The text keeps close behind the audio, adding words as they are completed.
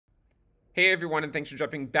Hey everyone, and thanks for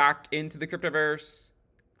jumping back into the Cryptoverse.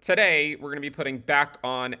 Today, we're going to be putting back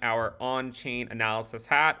on our on-chain analysis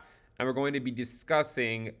hat, and we're going to be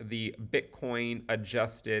discussing the Bitcoin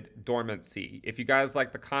adjusted dormancy. If you guys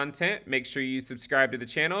like the content, make sure you subscribe to the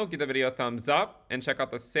channel, give the video a thumbs up, and check out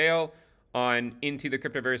the sale on Into the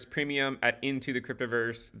Cryptoverse Premium at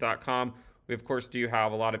intothecryptoverse.com. We, of course, do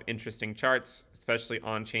have a lot of interesting charts, especially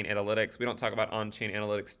on-chain analytics. We don't talk about on-chain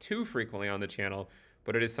analytics too frequently on the channel,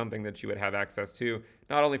 but it is something that you would have access to,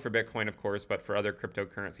 not only for Bitcoin, of course, but for other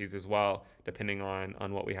cryptocurrencies as well, depending on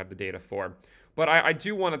what we have the data for. But I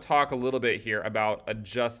do want to talk a little bit here about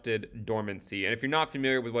adjusted dormancy. And if you're not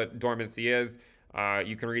familiar with what dormancy is,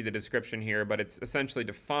 you can read the description here, but it's essentially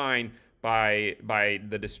defined by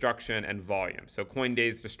the destruction and volume. So coin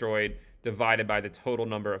days destroyed divided by the total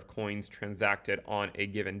number of coins transacted on a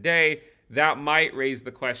given day. That might raise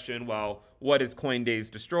the question, well, what is coin days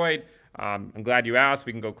destroyed? I'm glad you asked.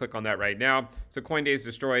 We can go click on that right now. So coin days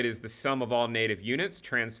destroyed is the sum of all native units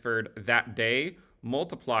transferred that day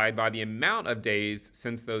multiplied by the amount of days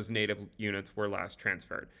since those native units were last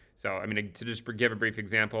transferred. So, I mean, to just give a brief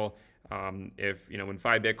example, if, when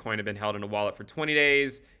 5 Bitcoin have been held in a wallet for 20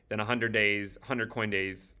 days, then 100 days, 100 coin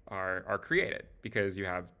days are created because you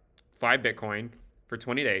have 5 Bitcoin for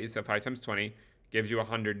 20 days. So 5 times 20 gives you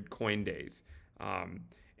 100 coin days.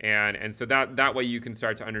 And so that way you can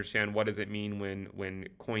start to understand what does it mean when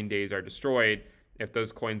coin days are destroyed. If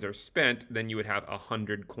those coins are spent, then you would have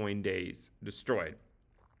 100 coin days destroyed.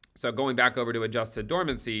 So going back over to adjusted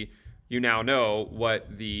dormancy, you now know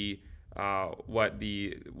what this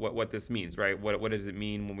means, right? What does it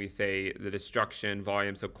mean when we say the destruction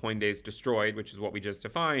volume? So coin days destroyed, which is what we just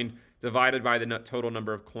defined, divided by the total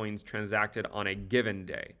number of coins transacted on a given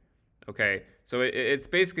day. Okay, so it's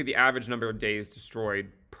basically the average number of days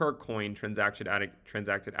destroyed per coin transacted at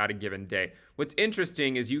a given day. What's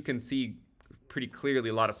interesting is you can see pretty clearly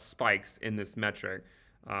a lot of spikes in this metric.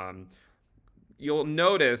 You'll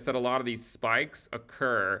notice that a lot of these spikes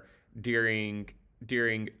occur during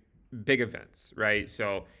big events, right?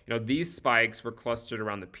 So, these spikes were clustered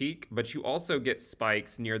around the peak, but you also get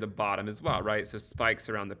spikes near the bottom as well, right? So spikes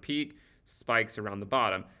around the peak, spikes around the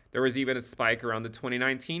bottom. There was even a spike around the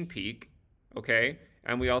 2019 peak, okay?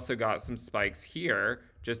 And we also got some spikes here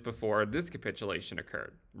just before this capitulation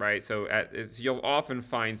occurred, right? So you'll often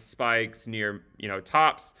find spikes near,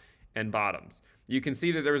 tops and bottoms. You can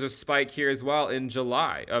see that there was a spike here as well in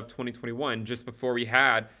July of 2021, just before we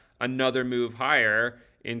had another move higher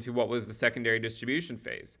into what was the secondary distribution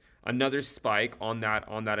phase. Another spike on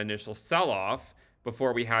that initial sell-off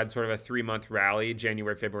before we had sort of a 3-month rally,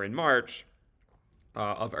 January, February, and March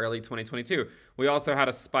of early 2022. We also had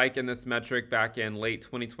a spike in this metric back in late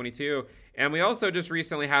 2022, and we also just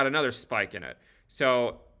recently had another spike in it.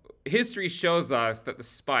 So history shows us that the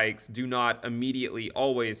spikes do not immediately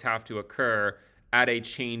always have to occur at a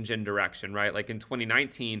change in direction, right? Like in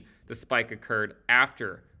 2019, the spike occurred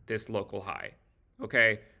after this local high,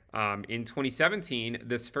 okay? In 2017,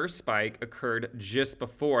 this first spike occurred just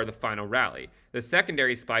before the final rally. The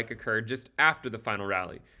secondary spike occurred just after the final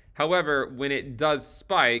rally. However, when it does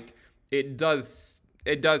spike, it does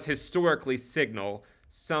historically signal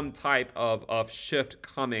some type of shift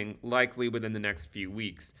coming, likely within the next few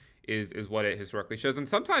weeks, is what it historically shows. And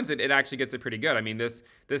sometimes it actually gets it pretty good. I mean, this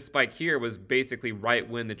spike here was basically right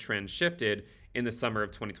when the trend shifted in the summer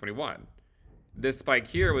of 2021. This spike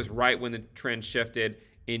here was right when the trend shifted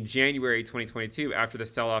in January 2022 after the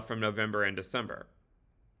sell-off from November and December.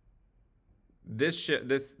 This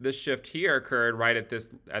shift here occurred right at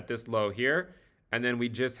this low here, and then we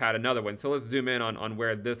just had another one. So let's zoom in on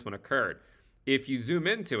where this one occurred. If you zoom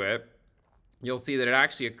into it, you'll see that it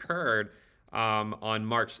actually occurred on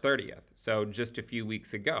March 30th, so just a few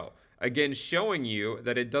weeks ago. Again, showing you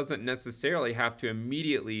that it doesn't necessarily have to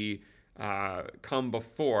immediately come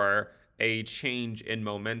before a change in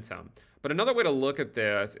momentum. But another way to look at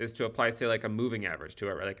this is to apply, say, like a moving average to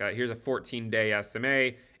it. Right? Like here's a 14-day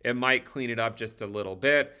SMA. It might clean it up just a little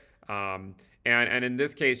bit. And in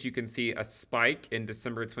this case, you can see a spike in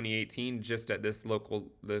December 2018 just at this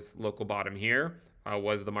local bottom here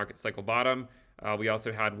was the market cycle bottom. We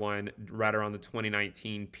also had one right around the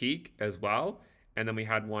 2019 peak as well. And then we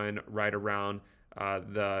had one right around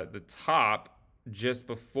the top just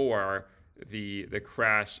before the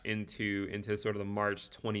crash into sort of the March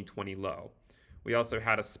 2020 low. We also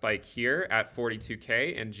had a spike here at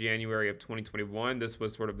 42K in January of 2021. This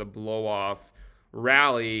was sort of the blow off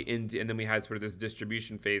rally, and then we had sort of this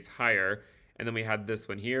distribution phase higher. And then we had this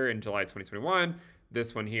one here in July 2021.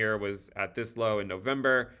 This one here was at this low in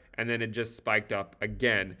November, and then it just spiked up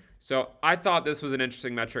again. So I thought this was an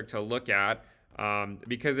interesting metric to look at.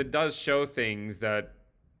 because it does show things that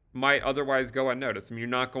might otherwise go unnoticed. I mean, you're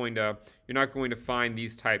not going to find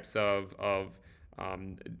these types of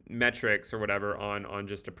metrics or whatever on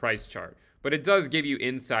just a price chart. But it does give you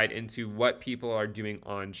insight into what people are doing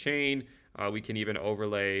on chain. We can even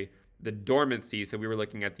overlay the dormancy. So we were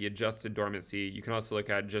looking at the adjusted dormancy. You can also look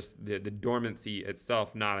at just the dormancy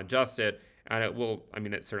itself, not adjusted, and it will, I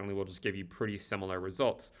mean, it certainly will just give you pretty similar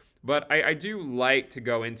results. But I do like to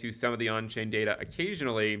go into some of the on-chain data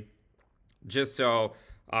occasionally, just so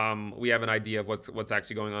we have an idea of what's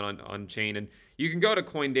actually going on chain. And you can go to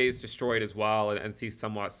Coindays Destroyed as well and see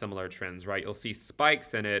somewhat similar trends, right? You'll see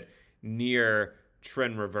spikes in it near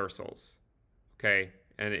trend reversals, okay?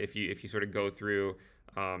 And if you sort of go through,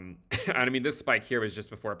 and I mean, this spike here was just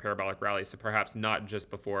before a parabolic rally, so perhaps not just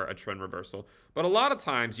before a trend reversal. But a lot of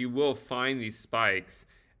times you will find these spikes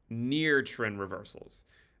near trend reversals.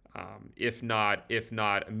 If not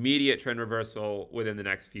immediate trend reversal within the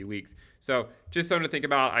next few weeks. So just something to think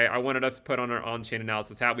about. I wanted us to put on our on-chain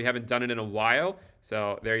analysis hat. We haven't done it in a while,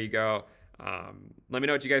 so there you go. Let me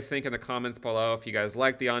know what you guys think in the comments below. If you guys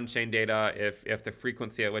like the on-chain data, if the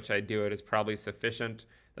frequency at which I do it is probably sufficient,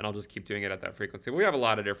 then I'll just keep doing it at that frequency. We have a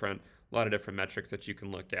lot of different metrics that you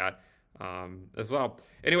can look at as well.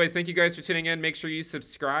 Anyways, thank you guys for tuning in. Make sure you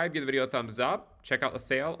subscribe, give the video a thumbs up. Check out the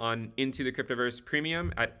sale on Into the Cryptoverse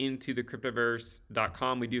Premium at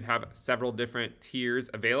intothecryptoverse.com. We do have several different tiers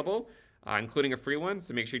available, including a free one,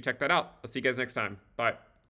 so make sure you check that out. I'll see you guys next time. Bye.